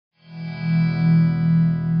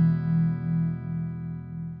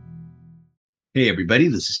Hey, everybody,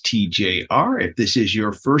 this is TJR. If this is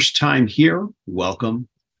your first time here, welcome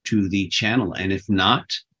to the channel. And if not,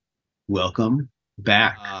 welcome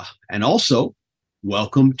back. And also,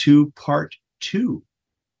 welcome to part two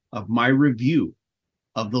of my review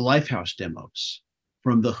of the Lifehouse demos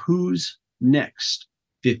from the Who's Next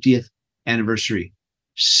 50th Anniversary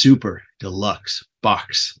Super Deluxe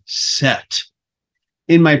Box Set.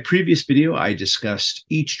 In my previous video, I discussed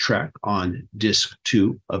each track on disc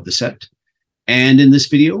 2 of the set. And in this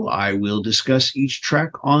video, I will discuss each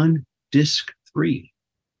track on disc 3.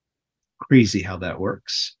 Crazy how that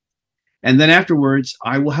works. And then afterwards,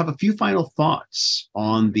 I will have a few final thoughts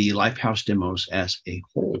on the Lifehouse demos as a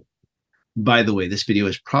whole. By the way, this video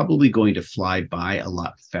is probably going to fly by a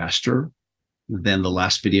lot faster than the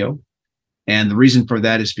last video. And the reason for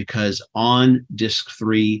that is because on disc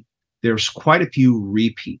 3, there's quite a few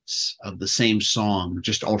repeats of the same song,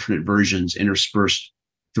 just alternate versions interspersed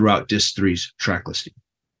throughout disc 3's track listing.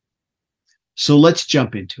 So let's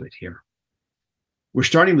jump into it here. We're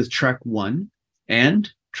starting with track 1 and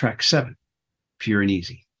track 7, Pure and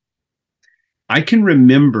Easy. I can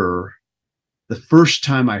remember the first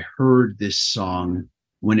time I heard this song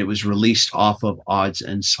when it was released off of Odds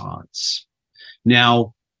and Sods.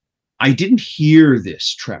 Now, I didn't hear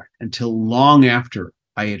this track until long after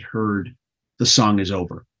I had heard The Song Is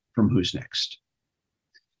Over from Who's Next.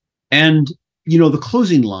 And you know, the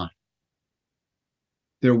closing line,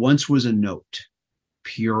 there once was a note,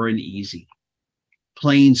 pure and easy,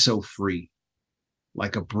 playing so free,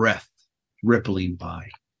 like a breath rippling by.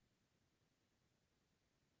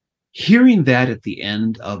 Hearing that at the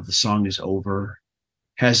end of The Song Is Over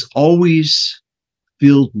has always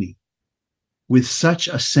filled me with such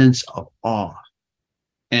a sense of awe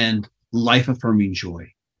and life-affirming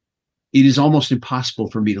joy. It is almost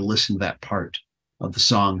impossible for me to listen to that part of the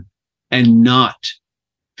song and not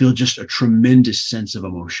feel just a tremendous sense of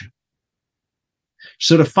emotion.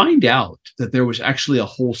 So to find out that there was actually a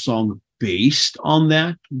whole song based on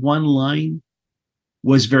that one line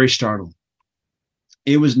was very startling.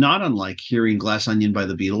 It was not unlike hearing Glass Onion by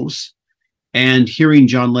the Beatles and hearing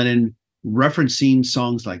John Lennon referencing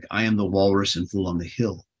songs like I Am the Walrus and Fool on the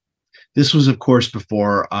Hill. This was, of course,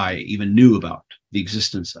 before I even knew about the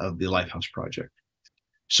existence of the Lifehouse project.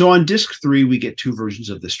 So on disc 3, we get two versions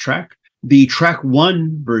of this track. The track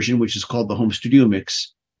 1 version, which is called the home studio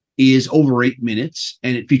mix, is over 8 minutes,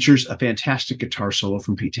 and it features a fantastic guitar solo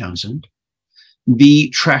from Pete Townsend. The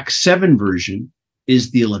track 7 version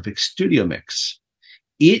is the Olympic studio mix.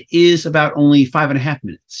 It is about only 5.5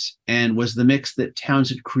 minutes and was the mix that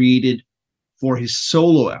Townsend created for his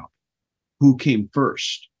solo album, Who Came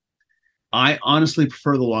First. I honestly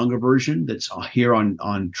prefer the longer version that's here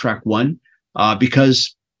on track 1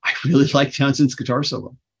 because I really like Townsend's guitar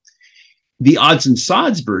solo. The Odds and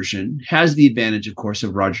Sods version has the advantage, of course,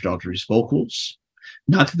 of Roger Daltrey's vocals.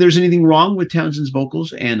 Not that there's anything wrong with Townsend's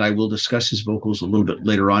vocals, and I will discuss his vocals a little bit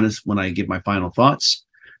later on when I give my final thoughts.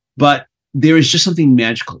 But there is just something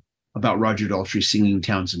magical about Roger Daltrey singing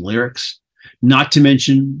Townsend lyrics, not to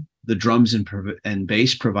mention the drums and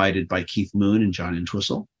bass provided by Keith Moon and John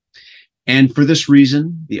Entwistle. And for this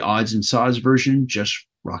reason, the Odds and Sods version just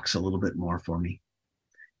rocks a little bit more for me.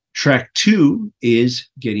 Track 2 is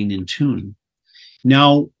Getting in Tune.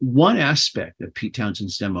 Now, one aspect of Pete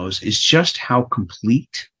Townsend's demos is just how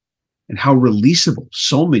complete and how releasable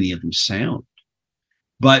so many of them sound.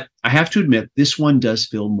 But I have to admit, this one does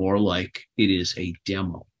feel more like it is a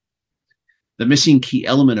demo. The missing key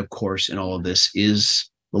element, of course, in all of this is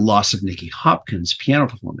the loss of Nicky Hopkins' piano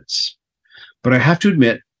performance. But I have to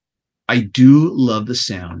admit, I do love the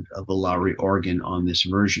sound of the Lowrey organ on this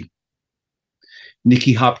version.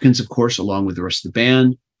 Nicky Hopkins, of course, along with the rest of the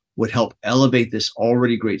band, would help elevate this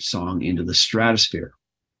already great song into the stratosphere.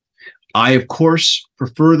 I, of course,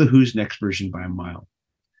 prefer the Who's Next version by a mile,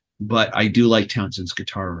 but I do like Townsend's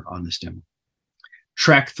guitar on this demo.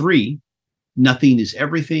 Track 3, Nothing is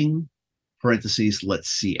Everything, parentheses, Let's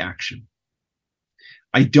See Action.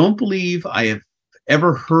 I don't believe I have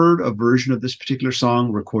ever heard a version of this particular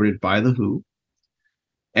song recorded by The Who.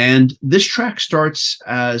 And this track starts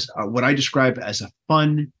as what I describe as a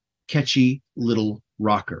fun, catchy little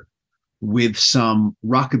rocker with some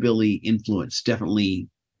rockabilly influence, definitely,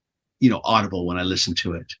 audible when I listen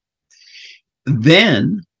to it.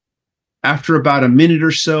 Then, after about a minute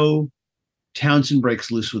or so, Townsend breaks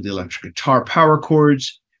loose with the electric guitar power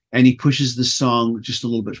chords, and he pushes the song just a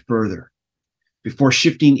little bit further before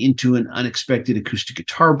shifting into an unexpected acoustic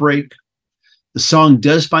guitar break. The song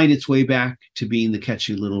does find its way back to being the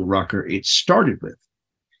catchy little rocker it started with.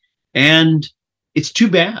 And it's too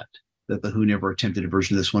bad that The Who never attempted a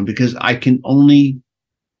version of this one, because I can only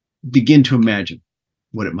begin to imagine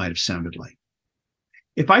what it might have sounded like.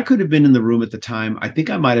 If I could have been in the room at the time, I think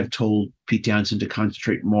I might have told Pete Townsend to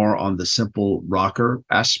concentrate more on the simple rocker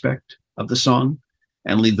aspect of the song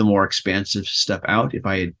and leave the more expansive stuff out if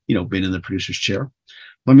I had, been in the producer's chair.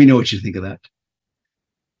 Let me know what you think of that.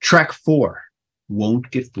 Track 4,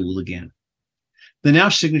 Won't Get Fooled Again. The now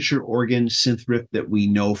signature organ synth riff that we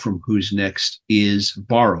know from Who's Next is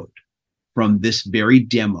borrowed from this very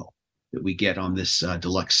demo that we get on this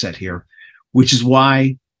deluxe set here, which is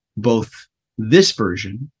why both this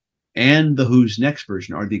version and the Who's Next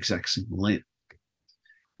version are the exact same length.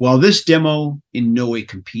 While this demo in no way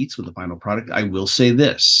competes with the final product, I will say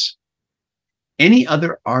this. Any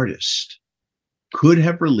other artist could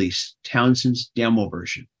have released Townsend's demo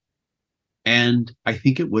version, and I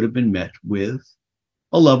think it would have been met with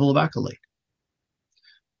a level of accolade.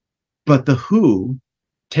 But the Who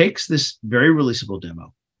takes this very releasable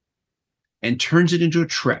demo and turns it into a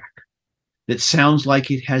track that sounds like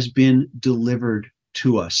it has been delivered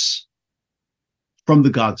to us from the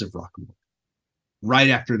gods of rock and roll, right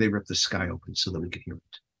after they ripped the sky open so that we could hear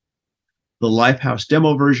it. The Lifehouse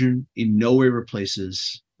demo version in no way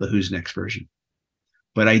replaces the Who's Next version,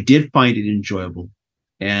 but I did find it enjoyable,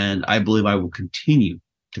 and I believe I will continue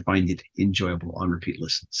to find it enjoyable on repeat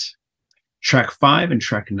listens. Track 5 and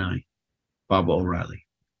track 9, Baba O'Reilly.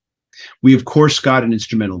 We, of course, got an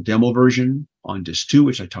instrumental demo version on disc 2,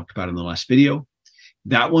 which I talked about in the last video.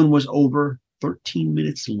 That one was over 13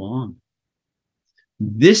 minutes long.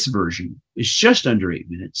 This version is just under 8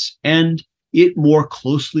 minutes, and it more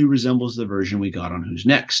closely resembles the version we got on Who's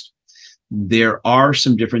Next. There are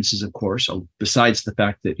some differences, of course, besides the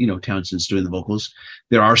fact that, Townsend's doing the vocals.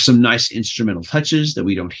 There are some nice instrumental touches that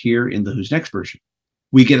we don't hear in the Who's Next version.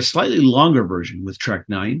 We get a slightly longer version with track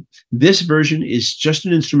 9. This version is just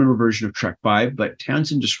an instrumental version of track 5, but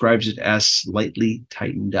Townsend describes it as slightly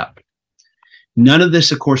tightened up. None of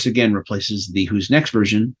this, of course, again, replaces the Who's Next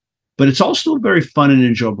version, but it's all still very fun and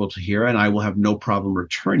enjoyable to hear, and I will have no problem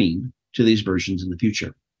returning to these versions in the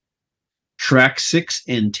future. Track 6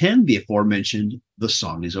 and 10, the aforementioned The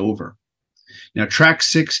Song Is Over. Now, track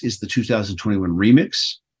 6 is the 2021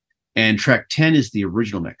 remix, and track 10 is the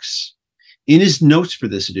original mix. In his notes for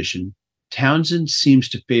this edition, Townsend seems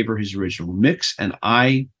to favor his original mix, and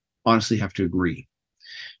I honestly have to agree.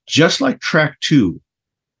 Just like track 2,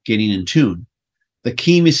 Getting in Tune, the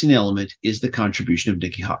key missing element is the contribution of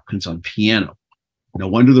Nicky Hopkins on piano. No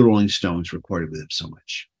wonder the Rolling Stones recorded with him so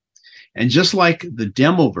much. And just like the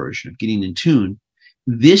demo version of Getting in Tune,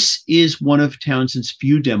 this is one of Townsend's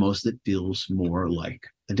few demos that feels more like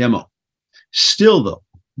a demo. Still, though,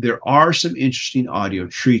 there are some interesting audio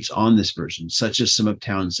treats on this version, such as some of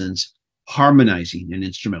Townsend's harmonizing and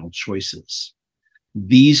instrumental choices.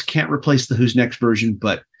 These can't replace the Who's Next version,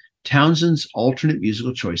 but Townsend's alternate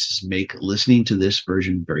musical choices make listening to this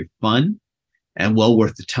version very fun and well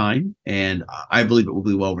worth the time, and I believe it will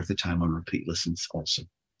be well worth the time on repeat listens also.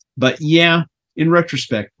 But yeah, in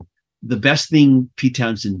retrospect, the best thing Pete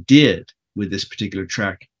Townsend did with this particular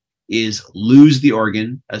track is lose the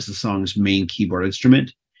organ as the song's main keyboard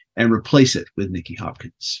instrument and replace it with Nicky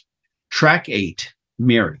Hopkins. Track 8,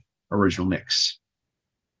 Mary, original mix.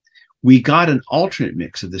 We got an alternate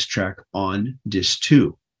mix of this track on disc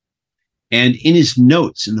 2. And in his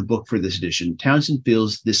notes in the book for this edition, Townsend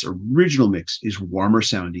feels this original mix is warmer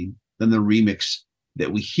sounding than the remix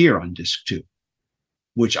that we hear on disc 2,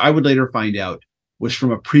 which I would later find out was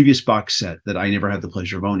from a previous box set that I never had the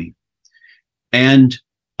pleasure of owning. And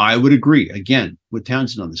I would agree, again, with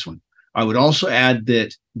Townsend on this one. I would also add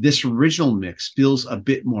that this original mix feels a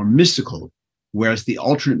bit more mystical, whereas the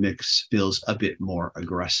alternate mix feels a bit more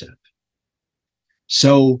aggressive.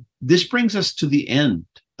 So this brings us to the end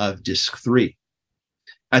of disc 3.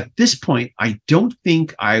 At this point, I don't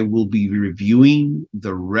think I will be reviewing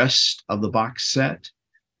the rest of the box set,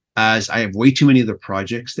 as I have way too many other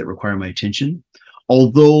projects that require my attention,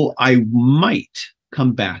 although I might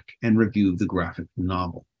come back and review the graphic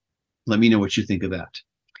novel. Let me know what you think of that.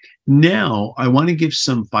 Now, I want to give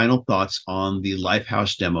some final thoughts on the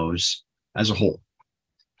Lifehouse demos as a whole.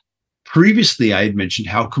 Previously, I had mentioned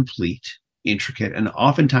how complete, intricate, and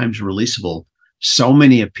oftentimes releasable so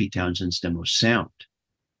many of Pete Townsend's demos sound.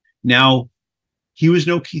 Now, he was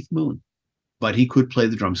no Keith Moon, but he could play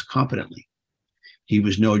the drums competently. He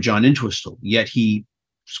was no John Entwistle, yet he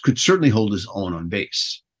could certainly hold his own on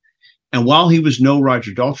bass. And while he was no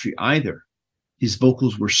Roger Daltrey either, his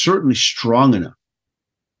vocals were certainly strong enough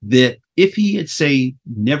that if he had, say,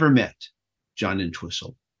 never met John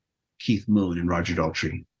Entwistle, Keith Moon, and Roger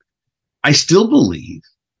Daltrey, I still believe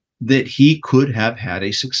that he could have had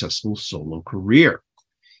a successful solo career.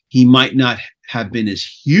 He might not have been as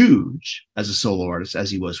huge as a solo artist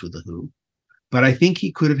as he was with The Who, but I think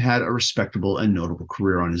he could have had a respectable and notable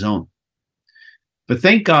career on his own. But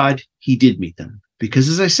thank God he did meet them, because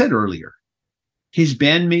as I said earlier, his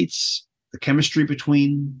bandmates, the chemistry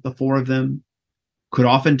between the four of them, could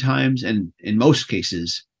oftentimes, and in most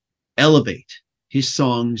cases, elevate his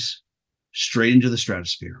songs straight into the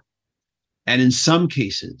stratosphere. And in some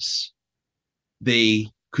cases, they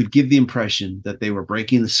could give the impression that they were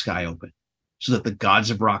breaking the sky open so that the gods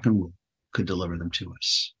of rock and roll could deliver them to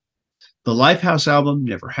us. The Lifehouse album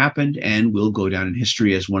never happened and will go down in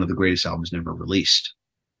history as one of the greatest albums never released.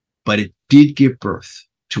 But it did give birth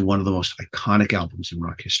to one of the most iconic albums in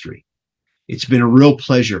rock history. It's been a real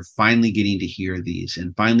pleasure finally getting to hear these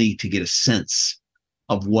and finally to get a sense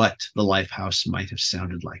of what the Lifehouse might have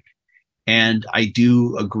sounded like. And I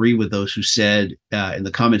do agree with those who said in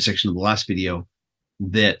the comment section of the last video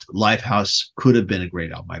that Lifehouse could have been a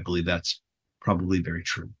great album. I believe that's probably very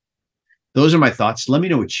true. Those are my thoughts. Let me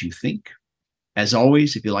know what you think. As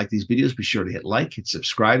always, if you like these videos, be sure to hit like, hit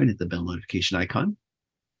subscribe, and hit the bell notification icon.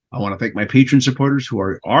 I want to thank my patron supporters who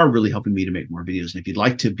are really helping me to make more videos. And if you'd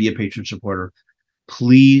like to be a patron supporter,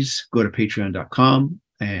 please go to patreon.com,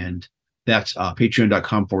 and that's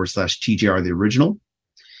patreon.com/TJR the original,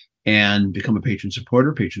 and become a patron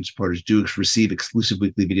supporter. Patron supporters do receive exclusive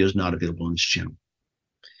weekly videos not available on this channel.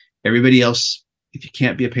 Everybody else, if you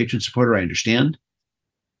can't be a patron supporter, I understand.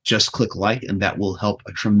 Just click like, and that will help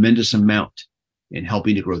a tremendous amount in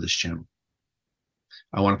helping to grow this channel.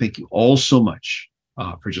 I want to thank you all so much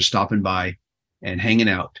for just stopping by and hanging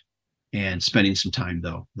out and spending some time,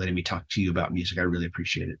 though, letting me talk to you about music. I really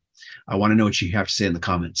appreciate it. I want to know what you have to say in the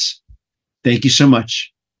comments. Thank you so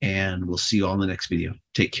much, and we'll see you all in the next video.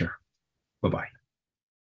 Take care. Bye-bye.